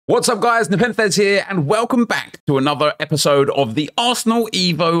What's up guys, NepentheZ here and welcome back to another episode of the Arsenal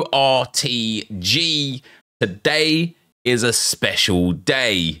Evo RTG. Today is a special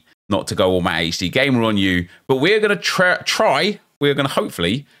day. Not to go all my HD gamer on you, but we're going to we're going to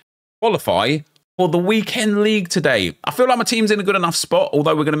hopefully qualify for the weekend league today. I feel like my team's in a good enough spot,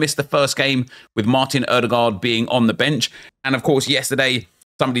 although we're going to miss the first game with Martin Ødegaard being on the bench. And of course, yesterday,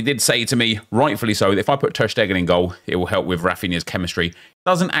 somebody did say to me, rightfully so, that if I put Ter Stegen in goal, it will help with Rafinha's chemistry.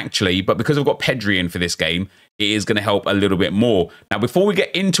 Doesn't actually, but because I've got Pedri in for this game, it is going to help a little bit more. Now, before we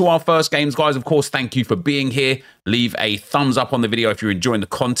get into our first games, guys, of course, thank you for being here. Leave a thumbs up on the video if you're enjoying the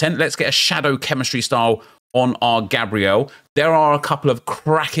content. Let's get a shadow chemistry style on our Gabriel. There are a couple of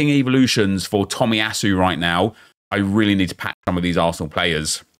cracking evolutions for Tomiyasu right now. I really need to pack some of these Arsenal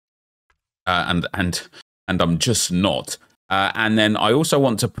players. And I'm just not. And then I also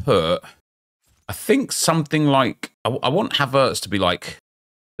want to put, I think something like, I want Havertz to be like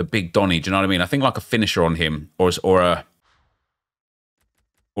the big Donny, do you know what I mean? I think like a finisher on him, or a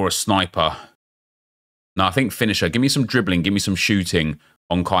sniper. No, I think finisher. Give me some dribbling, give me some shooting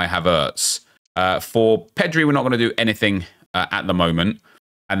on Kai Havertz. For Pedri, we're not going to do anything at the moment.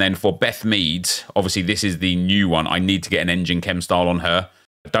 And then for Beth Mead, obviously this is the new one. I need to get an engine chem style on her.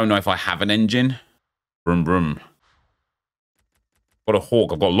 I don't know if I have an engine. Vroom, vroom. Got a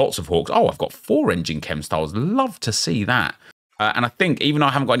Hawk. I've got lots of Hawks. Oh, I've got 4 engine chem styles. Love to see that. And I think, even though I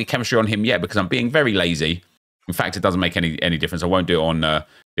haven't got any chemistry on him yet, because I'm being very lazy. In fact, it doesn't make any difference. I won't do it on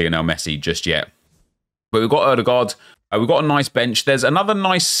Lionel Messi just yet. But we've got Ødegaard. We've got a nice bench. There's another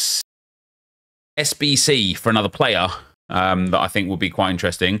nice SBC for another player that I think will be quite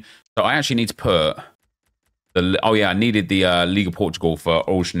interesting. So I actually need to put the... Oh, yeah, I needed the Liga Portugal for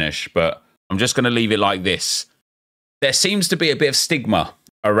Olsnes, but I'm just going to leave it like this. There seems to be a bit of stigma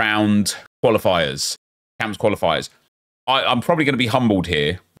around qualifiers, Champs qualifiers. I'm probably going to be humbled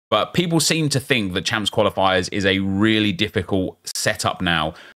here, but people seem to think that Champs qualifiers is a really difficult setup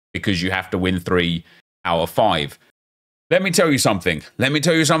now because you have to win 3 out of 5. Let me tell you something. Let me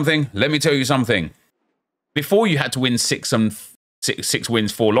tell you something. Let me tell you something. Before you had to win 6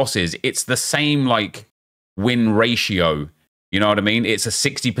 wins, 4 losses, it's the same like win ratio. You know what I mean? It's a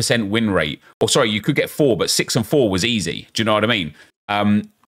 60% win rate. Or sorry, you could get 4, but 6 and 4 was easy. Do you know what I mean?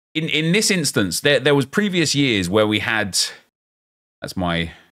 In this instance, there was previous years where we had... That's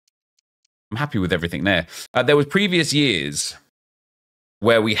my... I'm happy with everything there. There was previous years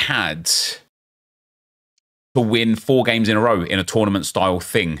where we had to win 4 games in a row in a tournament-style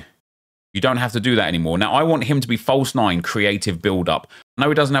thing. You don't have to do that anymore. Now, I want him to be false 9, creative build-up. I know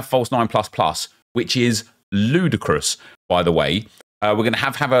he doesn't have false 9++, which is ludicrous, by the way. We're going to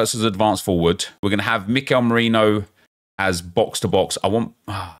have Havertz as advanced forward. We're going to have Mikel Merino as box-to-box. I want...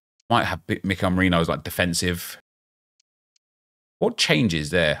 might have Mikel Merino as like defensive. What changes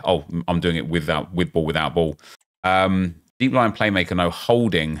there? Oh, I'm doing it with ball, without ball. Deep line playmaker, no.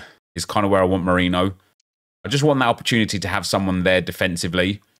 Holding is kind of where I want Merino. I just want that opportunity to have someone there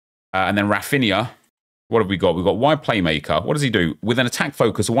defensively. And then Rafinha, what have we got? We've got wide playmaker. What does he do? With an attack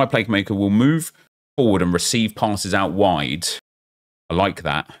focus, a wide playmaker will move forward and receive passes out wide. I like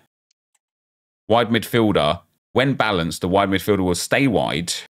that. Wide midfielder. When balanced, the wide midfielder will stay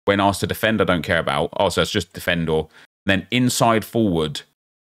wide. When asked to defend, I don't care about. Oh, so it's just defend or... Then inside forward.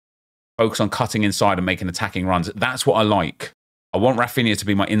 Focus on cutting inside and making attacking runs. That's what I like. I want Rafinha to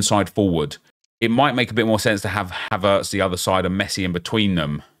be my inside forward. It might make a bit more sense to have Havertz the other side and Messi in between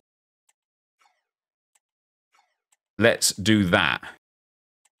them. Let's do that.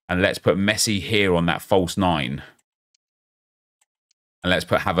 And let's put Messi here on that false 9. And let's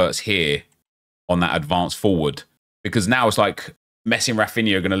put Havertz here on that advanced forward. Because now it's like Messi and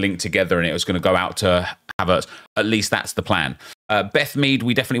Rafinha are going to link together and it was going to go out to Havertz. At least that's the plan. Beth Mead,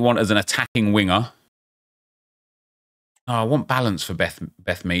 we definitely want as an attacking winger. Oh, I want balance for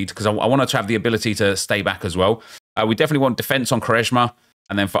Beth Mead because I want her to have the ability to stay back as well. We definitely want defense on Quaresma.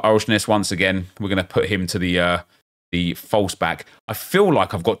 And then for Olsnes, once again, we're going to put him to the false back. I feel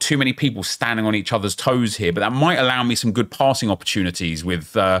like I've got too many people standing on each other's toes here, but that might allow me some good passing opportunities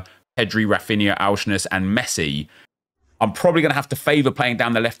with Pedri, Rafinha, Olsnes, and Messi. I'm probably going to have to favour playing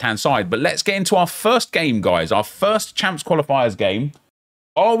down the left-hand side, but let's get into our first game, guys. Our first Champs Qualifiers game.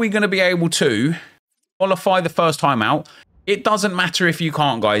 Are we going to be able to qualify the first time out? It doesn't matter if you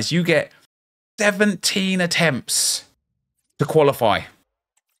can't, guys. You get 17 attempts to qualify.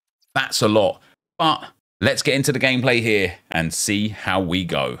 That's a lot, but... Let's get into the gameplay here and see how we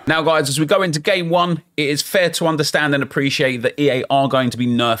go. Now, guys, as we go into game 1, it is fair to understand and appreciate that EA are going to be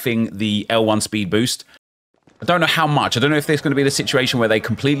nerfing the L1 speed boost. I don't know how much. I don't know if there's going to be the situation where they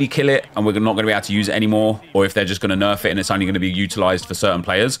completely kill it and we're not going to be able to use it anymore, or if they're just going to nerf it and it's only going to be utilized for certain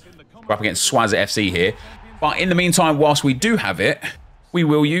players. We're up against Swazza FC here. But in the meantime, whilst we do have it, we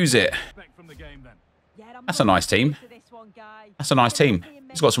will use it. That's a nice team. That's a nice team.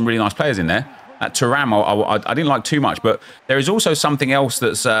 He's got some really nice players in there. That Turam, I didn't like too much, but there is also something else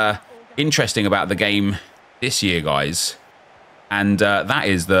that's interesting about the game this year, guys. And that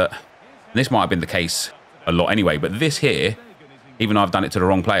is that, and this might have been the case a lot anyway, but this here, even though I've done it to the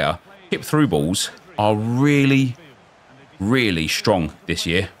wrong player, hip through balls are really, really strong this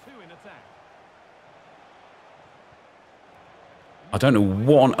year. I don't know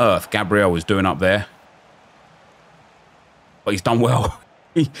what on earth Gabriel was doing up there, but he's done well.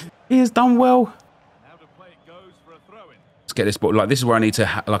 He has done well. Let's get this ball. Like, this is where I need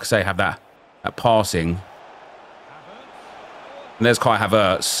to, like I say, have that passing. And there's Kai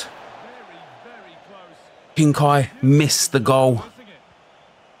Havertz. King Kai missed the goal,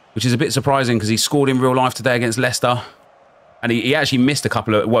 which is a bit surprising because he scored in real life today against Leicester. And he actually missed a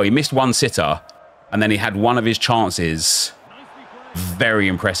couple of, well, he missed one sitter, and then he had one of his chances very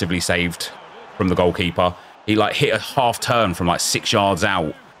impressively saved from the goalkeeper. He like hit a half turn from like 6 yards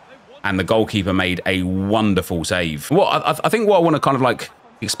out, and the goalkeeper made a wonderful save. Well, I think what I want to kind of like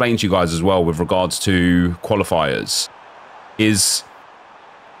explain to you guys as well with regards to qualifiers is,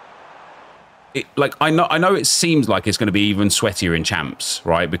 like, I know it seems like it's going to be even sweatier in champs,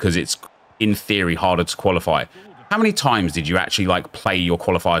 right? Because it's in theory harder to qualify. How many times did you actually like play your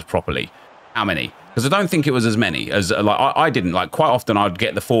qualifiers properly? How many? Because I don't think it was as many as like I didn't. Like, quite often I'd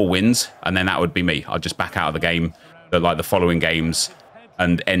get the 4 wins and then that would be me. I'd just back out of the game, like the following games,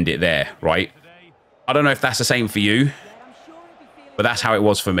 and end it there, right? I don't know if that's the same for you, but that's how it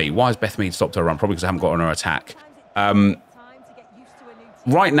was for me. Why has Beth Mead stopped her run? Probably because I haven't got on her attack.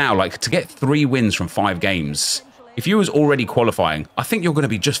 Right now, like, to get 3 wins from 5 games, if you was already qualifying, I think you're going to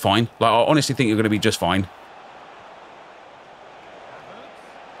be just fine. Like, I honestly think you're going to be just fine.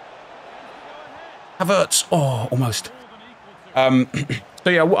 Havertz. Oh, almost. So,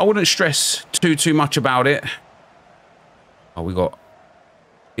 yeah, I wouldn't stress too much about it. Oh, we got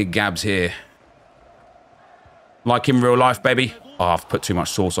big Gabs here. Like in real life, baby. Oh, I've put too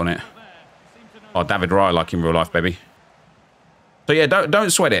much sauce on it. Oh, David Raya, like in real life, baby. So yeah, don't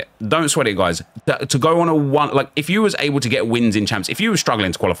sweat it. Don't sweat it, guys. To go on a one, like, if you was able to get wins in champs, if you were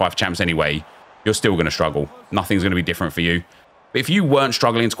struggling to qualify for champs anyway, you're still going to struggle. Nothing's going to be different for you. But if you weren't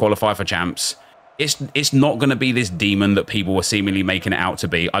struggling to qualify for champs, it's not going to be this demon that people were seemingly making it out to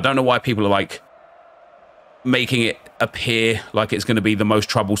be. I don't know why people are like making it appear like it's going to be the most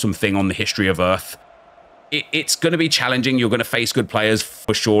troublesome thing on the history of Earth. It's going to be challenging. You're going to face good players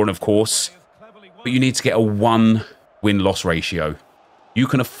for sure, and of course, but you need to get a 1 win-loss ratio. You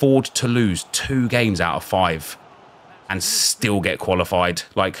can afford to lose 2 games out of 5 and still get qualified.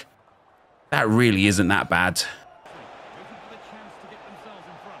 Like, that really isn't that bad.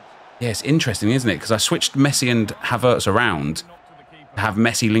 Yeah, it's interesting, isn't it? Because I switched Messi and Havertz around to have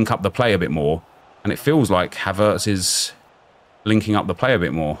Messi link up the play a bit more, and it feels like Havertz is linking up the play a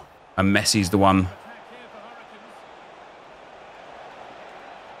bit more, and Messi's the one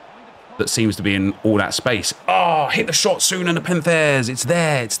that seems to be in all that space. Oh, hit the shot soon, and NepentheZ. It's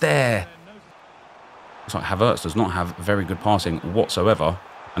there, it's there. Looks like Havertz does not have very good passing whatsoever,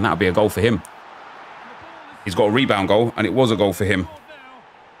 and that would be a goal for him. He's got a rebound goal, and it was a goal for him.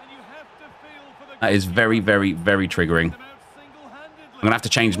 That is very, very, very triggering. I'm going to have to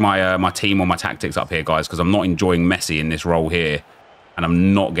change my my team or my tactics up here, guys, because I'm not enjoying Messi in this role here, and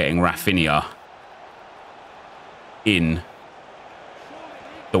I'm not getting Rafinha in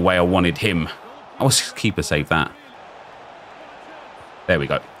the way I wanted him. I was keeper save that. There we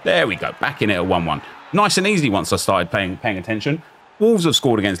go. There we go. Back in it at 1-1. Nice and easy once I started paying attention. Wolves have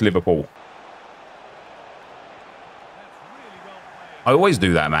scored against Liverpool. I always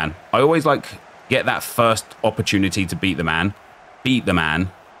do that, man. I always like get that first opportunity to beat the man,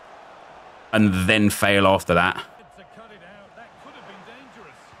 and then fail after that.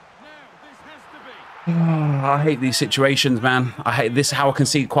 I hate these situations, man. I hate this. How I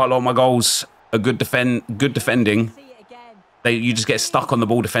concede quite a lot of my goals. A good defending. You just get stuck on the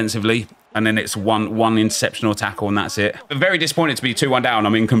ball defensively, and then it's one interceptional tackle, and that's it. I'm very disappointed to be 2-1 down.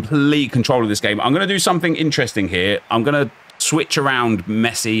 I'm in complete control of this game. I'm going to do something interesting here. I'm going to switch around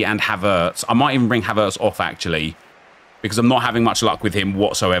Messi and Havertz. I might even bring Havertz off, actually, because I'm not having much luck with him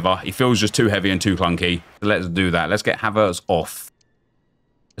whatsoever. He feels just too heavy and too clunky. So let's do that. Let's get Havertz off.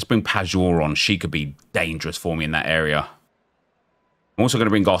 Let's bring Pajor on. She could be dangerous for me in that area. I'm also going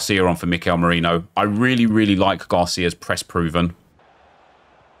to bring Garcia on for Mikel Merino. I really, really like Garcia's press proven.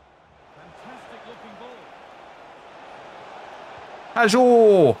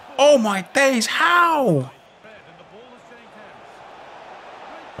 Pajor. Oh, my days. How?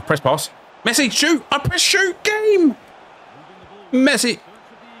 I press pass. Messi, shoot. I press shoot. Game. Messi.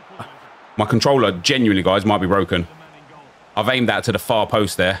 My controller, genuinely, guys, might be broken. I've aimed that to the far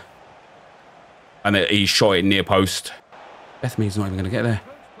post there. And he shot it near post. BethMead's not even going to get there.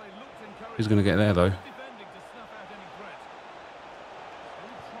 Who's going to get there, though?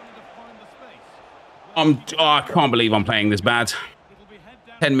 I can't believe I'm playing this bad.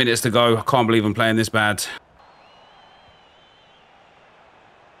 10 minutes to go. I can't believe I'm playing this bad.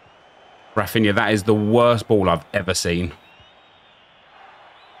 Rafinha, that is the worst ball I've ever seen.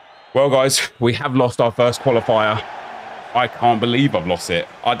 Well, guys, we have lost our first qualifier. I can't believe I've lost it.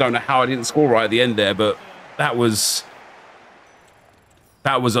 I don't know how I didn't score right at the end there, but that was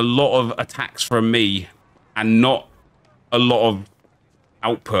a lot of attacks from me and not a lot of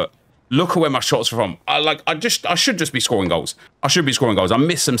output. Look at where my shots are from. I should just be scoring goals. I should be scoring goals. I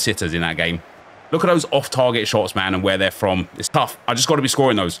missed some sitters in that game. Look at those off-target shots, man, and where they're from. It's tough. I just got to be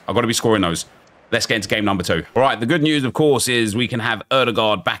scoring those. I've got to be scoring those. Let's get into game number 2. All right, the good news, of course, is we can have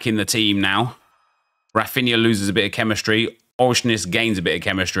Ødegaard back in the team now. Rafinha loses a bit of chemistry. Olshness gains a bit of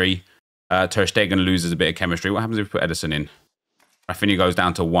chemistry. Ter Stegen loses a bit of chemistry. What happens if we put Ederson in? Rafinha goes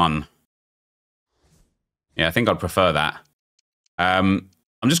down to 1. Yeah, I think I'd prefer that. I'm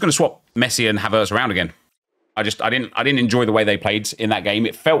just going to swap Messi and Havertz around again. I didn't enjoy the way they played in that game.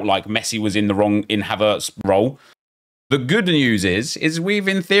 It felt like Messi was in Havertz's role. The good news is we've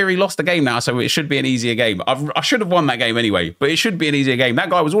in theory lost the game now, so it should be an easier game. I should have won that game anyway, but it should be an easier game. That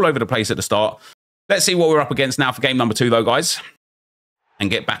guy was all over the place at the start. Let's see what we're up against now for game number 2, though, guys, and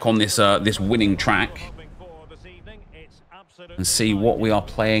get back on this this winning track and see what we are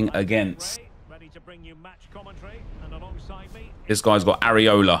playing against. This guy's got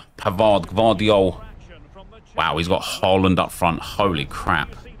Areola, Pavard, Gvardiol. Wow, he's got Haaland up front. Holy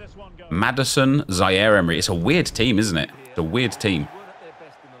crap. Maddison, Zaire Emery. It's a weird team, isn't it? It's a weird team.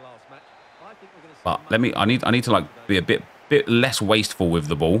 But I need to like be a bit less wasteful with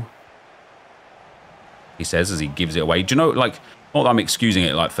the ball. He says as he gives it away. Do you know, like, not that I'm excusing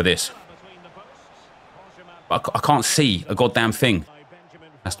it like for this. But I can't see a goddamn thing.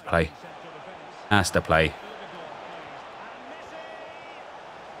 Has to play. Has to play.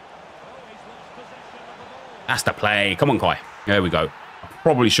 Has to play. Come on, Kai. There we go. I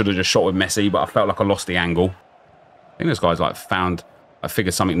probably should have just shot with Messi, but I felt like I lost the angle. I think this guy's like I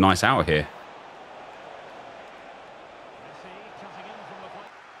figured something nice out here.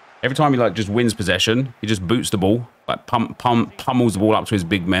 Every time he like just wins possession, he just boots the ball, like pummels the ball up to his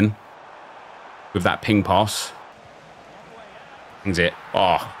big men with that ping pass. Things it.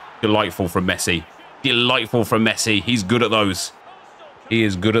 Oh, delightful from Messi. Delightful from Messi. He's good at those. He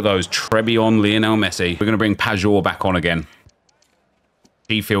is good at those. Trebion, Lionel Messi. We're going to bring Pajor back on again.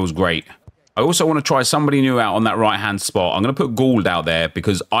 He feels great. I also want to try somebody new out on that right-hand spot. I'm going to put Gould out there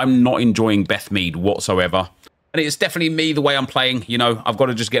because I'm not enjoying BethMead whatsoever. And it's definitely me, the way I'm playing. You know, I've got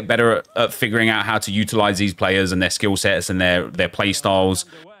to just get better at figuring out how to utilize these players and their skill sets and their play styles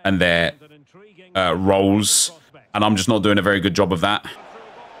and their roles. And I'm just not doing a very good job of that.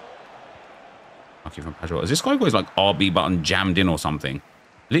 Is this guy always like RB button jammed in or something?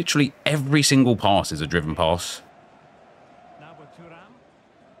 Literally every single pass is a driven pass.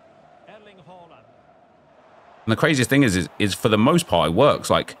 And the craziest thing is for the most part it works.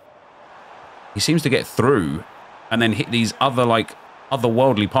 Like, he seems to get through and then hit these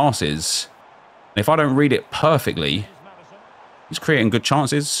otherworldly passes. And if I don't read it perfectly, he's creating good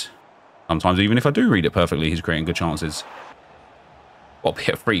chances. Sometimes even if I do read it perfectly, he's creating good chances. Got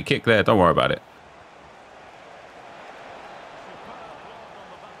a free kick there. Don't worry about it.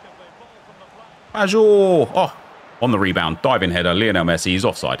 Pajor! Oh, on the rebound. Diving header. Lionel Messi. He's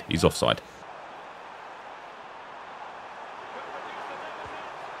offside. He's offside.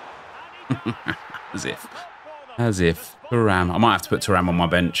 As if. Thuram. I might have to put Thuram on my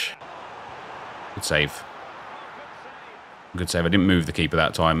bench. Good save. Good save. I didn't move the keeper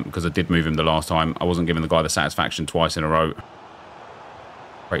that time because I did move him the last time. I wasn't giving the guy the satisfaction twice in a row.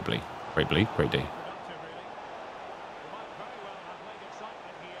 Great play. Great play. Great D.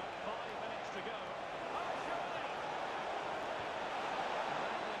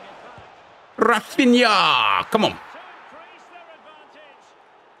 Rafinha! Come on.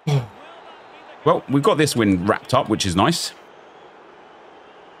 Well, we've got this win wrapped up, which is nice.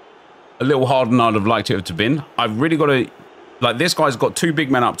 A little harder than I'd have liked it to have been. I've really got to... Like, this guy's got 2 big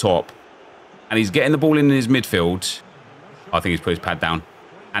men up top. And he's getting the ball in his midfield. I think he's put his pad down.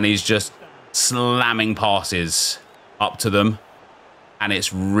 And he's just slamming passes up to them. And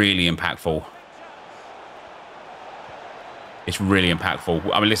it's really impactful. It's really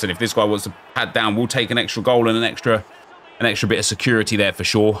impactful. I mean, listen, if this guy wants to pad down, we'll take an extra goal and an extra bit of security there for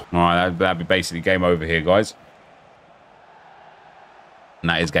sure. All right, that'd be basically game over here, guys. And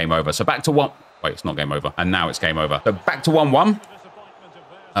that is game over. So back to one. Wait, it's not game over. And now it's game over. So back to 1-1.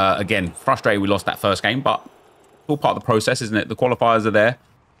 Again, frustrated we lost that first game, but it's all part of the process, isn't it? The qualifiers are there.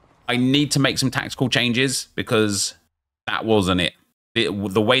 I need to make some tactical changes because that wasn't it. The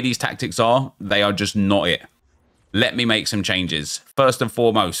way these tactics are, they are just not it. Let me make some changes. First and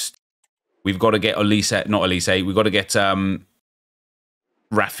foremost, we've got to get we've got to get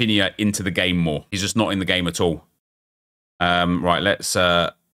Rafinha into the game more. He's just not in the game at all. Right, let's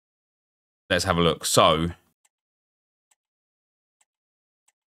have a look. So,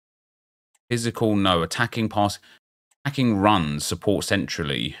 physical, no. Attacking, pass, attacking, runs, support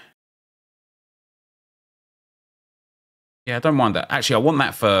centrally. Yeah, I don't mind that. Actually, I want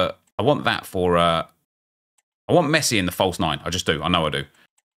Messi in the false nine. I just do. I know I do.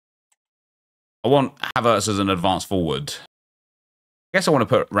 I want Havertz as an advanced forward. I guess I want to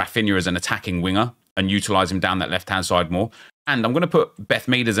put Rafinha as an attacking winger and utilise him down that left-hand side more. And I'm going to put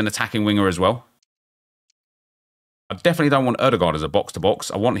FUT as an attacking winger as well. I definitely don't want Ødegaard as a box-to-box.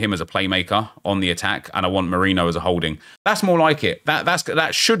 I want him as a playmaker on the attack, and I want Merino as a holding. That's more like it.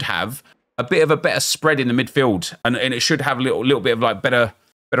 That should have a bit of a better spread in the midfield, and it should have a little bit of like better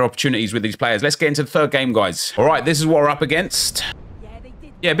opportunities with these players. Let's get into the third game, guys. All right, this is what we're up against.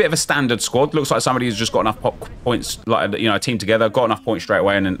 Yeah, a bit of a standard squad. Looks like somebody who's just got enough points, like, you know, a team together, got enough points straight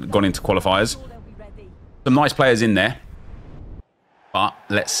away and then gone into qualifiers. Some nice players in there. But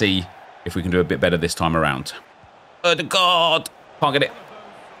let's see if we can do a bit better this time around. Ødegaard! Can't get it.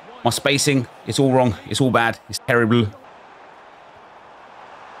 My spacing, it's all wrong. It's all bad. It's terrible.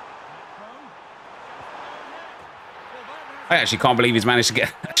 I actually can't believe he's managed to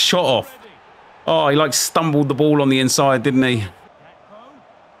get a shot off. Oh, he like stumbled the ball on the inside, didn't he?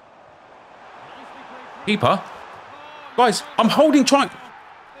 Keeper? Guys, I'm holding triangle.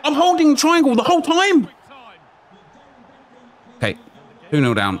 I'm holding triangle the whole time. Okay,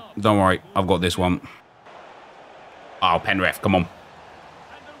 2-0 down. Don't worry, I've got this one. Oh, pen ref, come on.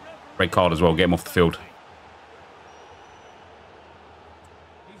 Red card as well, get him off the field.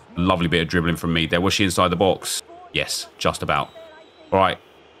 Lovely bit of dribbling from me there. Was she inside the box? Yes, just about. All right.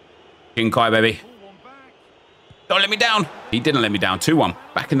 King Kai, baby. Don't let me down. He didn't let me down. 2-1.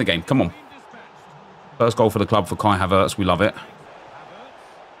 Back in the game. Come on. First goal for the club for Kai Havertz. We love it.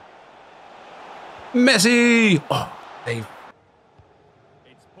 Messi. Oh, Dave.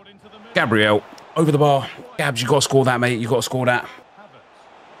 Gabriel. Over the bar. Gabs, you got to score that, mate. You got to score that.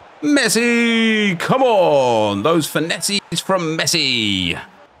 Messi. Come on. Those finesses from Messi.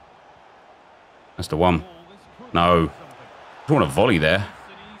 That's the one. No. I want a volley there.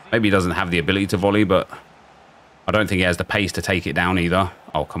 Maybe he doesn't have the ability to volley, but I don't think he has the pace to take it down either.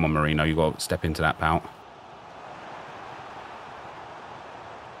 Oh, come on, Merino. You've got to step into that, pal.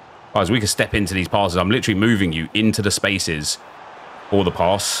 Guys, we can step into these passes. I'm literally moving you into the spaces for the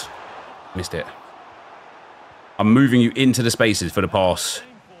pass. Missed it. I'm moving you into the spaces for the pass.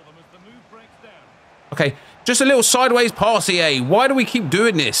 Okay, just a little sideways pass here. Why do we keep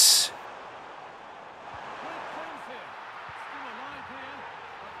doing this?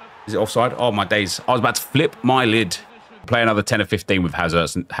 Is it offside? Oh, my days. I was about to flip my lid. Play another 10 or 15 with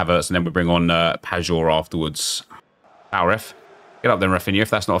Havertz, and then we bring on Pajor afterwards. Foul, ref. Get up then, Rafinha. If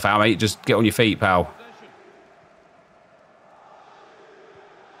that's not a foul, mate, just get on your feet, pal.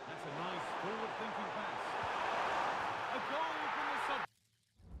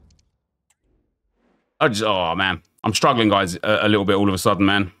 Oh, man. I'm struggling, guys, a little bit all of a sudden,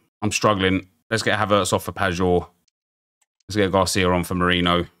 man. I'm struggling. Let's get Havertz off for Pajor. Let's get Garcia on for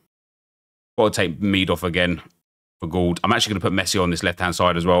Merino. Got to take Mead off again for Gould. I'm actually going to put Messi on this left-hand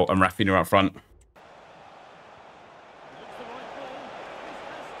side as well, and Rafinha up front.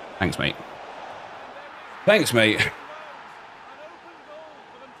 Thanks, mate. Thanks, mate.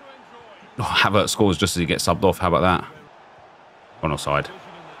 Oh, Havertz scores just as he gets subbed off. How about that? On offside.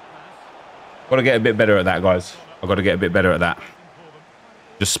 Got to get a bit better at that, guys. I've got to get a bit better at that.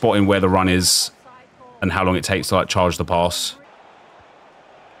 Just spotting where the run is and how long it takes to like charge the pass.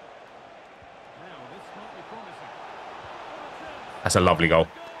 That's a lovely goal.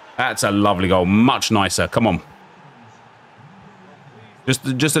 That's a lovely goal. Much nicer. Come on.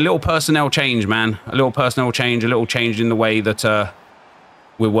 Just a little personnel change, man. A little personnel change. A little change in the way that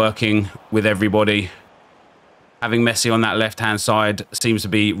we're working with everybody. Having Messi on that left-hand side seems to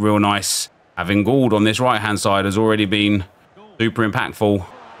be real nice. Having Gould on this right-hand side has already been super impactful.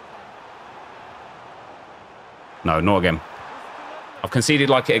 No, not again. I've conceded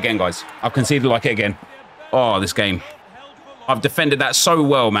like it again, guys. I've conceded like it again. Oh, this game. I've defended that so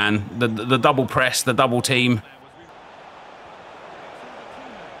well, man. The double press, the double team.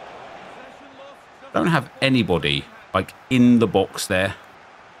 Don't have anybody, like, in the box there.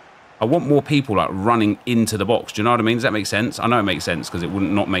 I want more people, like, running into the box. Do you know what I mean? Does that make sense? I know it makes sense because it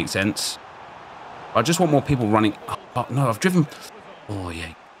wouldn't not make sense. I just want more people running. Oh, no, I've driven. Oh,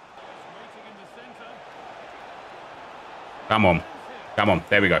 yeah. Come on. Come on.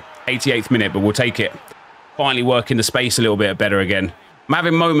 There we go. 88th minute, but we'll take it. Finally working the space a little bit better again. I'm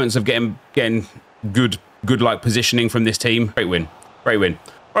having moments of getting good like positioning from this team. Great win. Great win.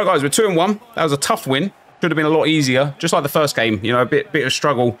 All right, guys, we're 2-1. That was a tough win. Should have been a lot easier. Just like the first game, you know, a bit of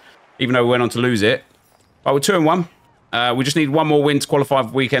struggle, even though we went on to lose it. But we're 2-1. We just need one more win to qualify for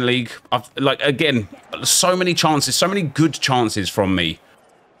Weekend League. Again, so many chances, so many good chances from me.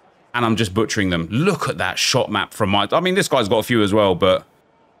 And I'm just butchering them. Look at that shot map from my... I mean, this guy's got a few as well, but...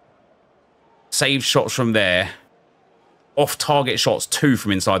 Save shots from there. Off-target shots, 2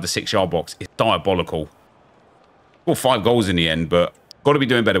 from inside the 6-yard box. It's diabolical. Well, 5 goals in the end, but... Got to be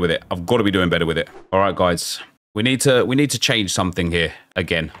doing better with it. I've got to be doing better with it. All right, guys. We need to change something here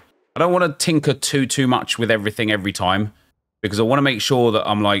again. I don't want to tinker too much with everything every time because I want to make sure that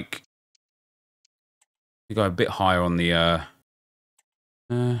I'm like... We go a bit higher on the...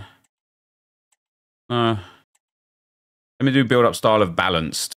 Let me do build-up style of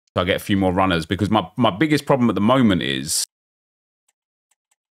balanced so I get a few more runners because my biggest problem at the moment is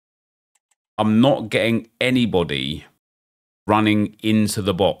I'm not getting anybody running into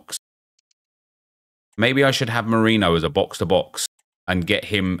the box. Maybe I should have Marino as a box-to-box and get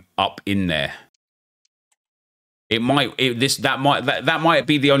him up in there. That might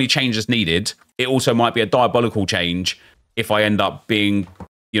be the only change that's needed. It also might be a diabolical change if I end up being,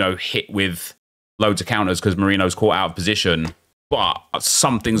 you know, hit with loads of counters because Marino's caught out of position. But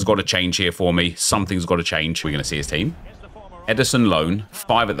something's got to change here for me. Something's got to change. We're going to see his team. Edison loan.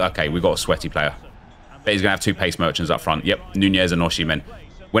 5 at the... Okay, we've got a sweaty player. But he's going to have 2 pace merchants up front. Yep, Nunez and Oshimen.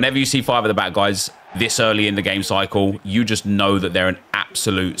 Whenever you see 5 at the back, guys, this early in the game cycle, you just know that they're an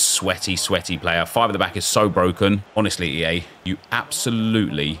absolute sweaty player. 5 at the back is so broken. Honestly, EA, you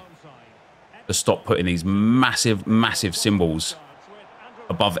absolutely to stop putting these massive symbols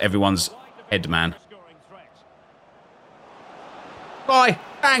above everyone's head, man. Bye.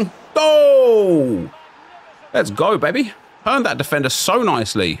 Bang. Go! Let's go, baby. Turned that defender so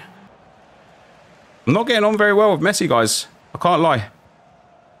nicely. I'm not getting on very well with Messi, guys. I can't lie.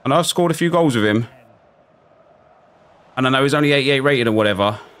 I know I've scored a few goals with him. And I know he's only 88 rated or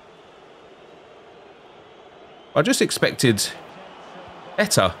whatever. I just expected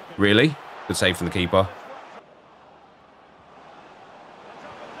better, really. Good save from the keeper.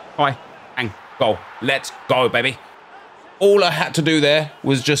 Hi. Bang. Goal. Let's go, baby. All I had to do there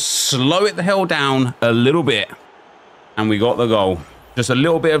was just slow it the hell down a little bit. And we got the goal. Just a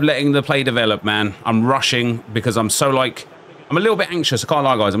little bit of letting the play develop, man. I'm rushing because I'm so like... I'm a little bit anxious. I can't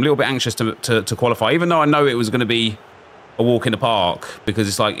lie, guys. I'm a little bit anxious to qualify. Even though I know it was going to be a walk in the park. Because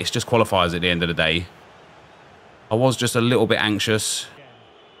it's like, it's just qualifiers at the end of the day. I was just a little bit anxious.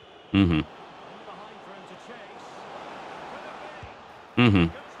 Good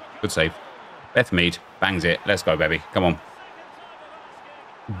save. NepentheZ bangs it. Let's go, baby. Come on.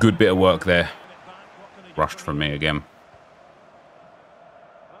 Good bit of work there. Rushed from me again.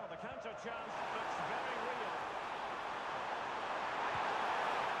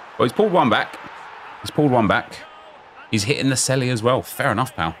 Well, he's pulled one back. He's pulled one back. He's hitting the celly as well. Fair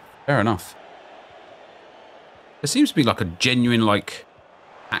enough, pal. Fair enough. There seems to be like a genuine, like,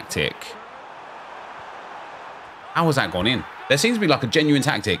 tactic. How has that gone in? There seems to be like a genuine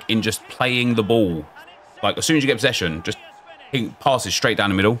tactic in just playing the ball. Like, as soon as you get possession, just passes straight down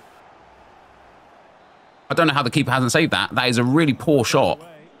the middle. I don't know how the keeper hasn't saved that. That is a really poor shot.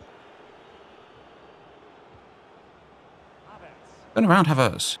 Turn around,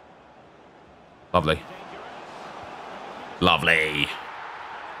 Havertz. Lovely. Lovely.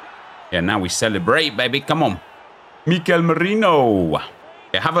 Yeah, now we celebrate, baby. Come on. Mikel Merino.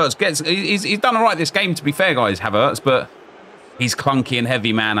 Yeah, Havertz gets... He's done all right this game, to be fair, guys, Havertz, but he's clunky and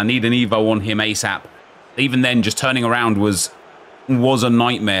heavy, man. I need an Evo on him ASAP. Even then, just turning around was a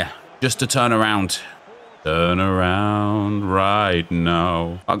nightmare. Just to turn around. Turn around right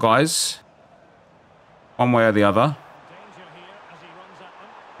now. Right, guys. One way or the other.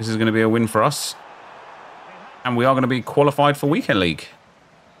 This is going to be a win for us. And we are going to be qualified for Weekend League.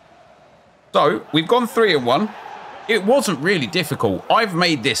 So, we've gone 3-1. It wasn't really difficult. I've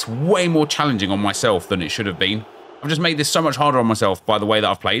made this way more challenging on myself than it should have been. I've just made this so much harder on myself by the way that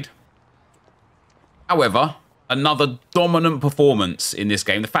I've played. However, another dominant performance in this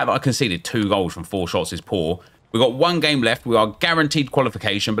game. The fact that I conceded 2 goals from 4 shots is poor. We've got one game left. We are guaranteed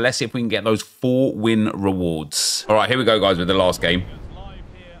qualification, but let's see if we can get those 4-win rewards. All right, here we go, guys, with the last game.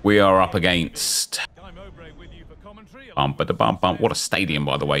 We are up against... What a stadium,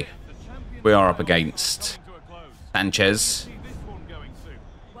 by the way. We are up against Sanchez.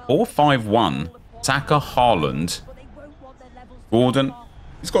 4-5-1. Saka, Haaland, Gordon.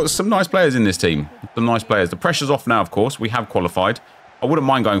 He's got some nice players in this team. Some nice players. The pressure's off now, of course. We have qualified. I wouldn't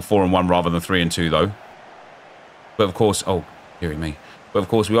mind going 4-1 rather than 3-2, though. But, of course... Oh, hearing me. But, of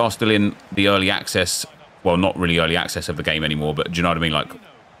course, we are still in the early access... Well, not really early access of the game anymore, but do you know what I mean? Like,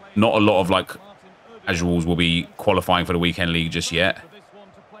 not a lot of, like, casuals will be qualifying for the weekend league just yet.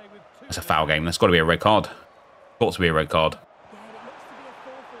 That's a foul game. That's got to be a red card. Got to be a red card.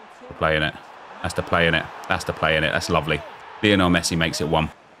 Play in it. That's the play in it. That's the play in it. That's lovely. Lionel Messi makes it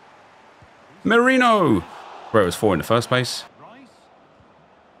 1. Merino! Where it was 4 in the first place.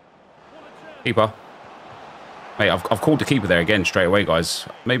 Keeper. Hey, I've called the keeper there again straight away, guys.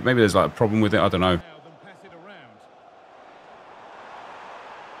 Maybe there's like a problem with it. I don't know.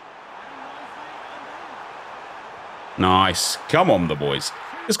 Nice. Come on, the boys.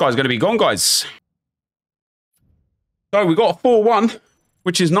 This guy's going to be gone, guys. So we got a 4-1,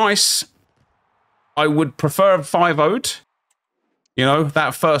 which is nice. I would prefer 5-0'd. You know,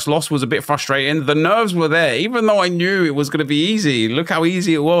 that first loss was a bit frustrating. The nerves were there, even though I knew it was going to be easy. Look how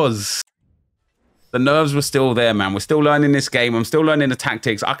easy it was. The nerves were still there, man. We're still learning this game. I'm still learning the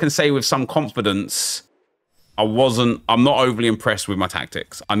tactics. I can say with some confidence, I'm not overly impressed with my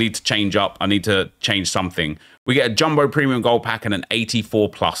tactics. I need to change up. I need to change something. We get a jumbo premium gold pack and an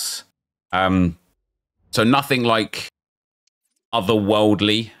 84+. So nothing like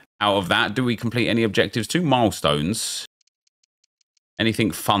otherworldly out of that. Do we complete any objectives? 2 milestones.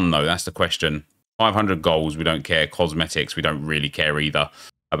 Anything fun, though? That's the question. 500 goals. We don't care. Cosmetics. We don't really care either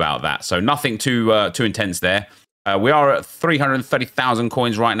about that. So nothing too intense there. We are at 330,000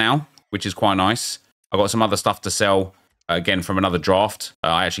 coins right now, which is quite nice. I've got some other stuff to sell, again, from another draft.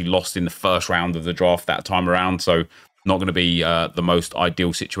 I actually lost in the first round of the draft that time around, so not going to be the most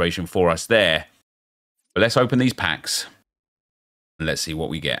ideal situation for us there. But let's open these packs. And let's see what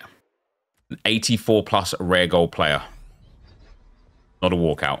we get. An 84+ rare gold player. Not a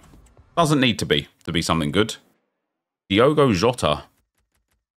walkout. Doesn't need to be something good. Diogo Jota.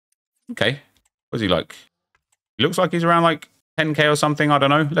 Okay. What's he like? He looks like he's around like 10k or something. I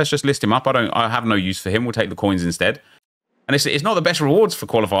don't know. Let's just list him up. I have no use for him. We'll take the coins instead. And it's not the best rewards for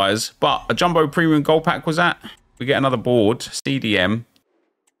qualifiers, but a jumbo premium gold pack was that. We get another board. CDM.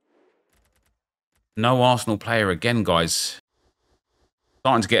 No Arsenal player again, guys.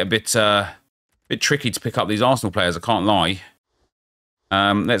 Starting to get a bit tricky to pick up these Arsenal players, I can't lie.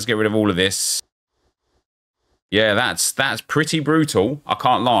 Let's get rid of all of this. Yeah, that's pretty brutal, I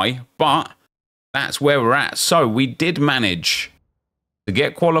can't lie, but that's where we're at. So we did manage to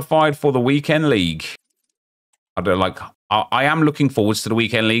get qualified for the weekend league. I am looking forwards to the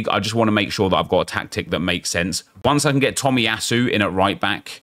weekend league. I just want to make sure that I've got a tactic that makes sense. Once I can get Tomiyasu in at right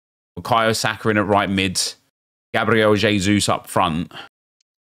back, Bukayo Saka in at right mid, Gabriel Jesus up front,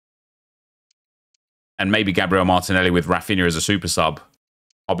 and maybe Gabriel Martinelli with Rafinha as a super sub,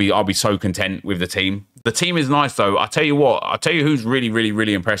 I'll be so content with the team. The team is nice, though. I'll tell you what. I'll tell you who's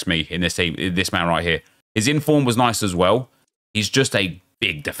really impressed me in this team. This man right here. His inform was nice as well. He's just a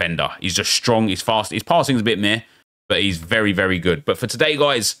big defender. He's just strong. He's fast. His passing's a bit meh, but he's very good. But for today,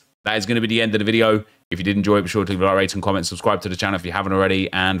 guys, that is going to be the end of the video. If you did enjoy it, be sure to leave a like, rate, and comment. Subscribe to the channel if you haven't already.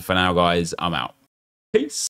 And for now, guys, I'm out. Peace.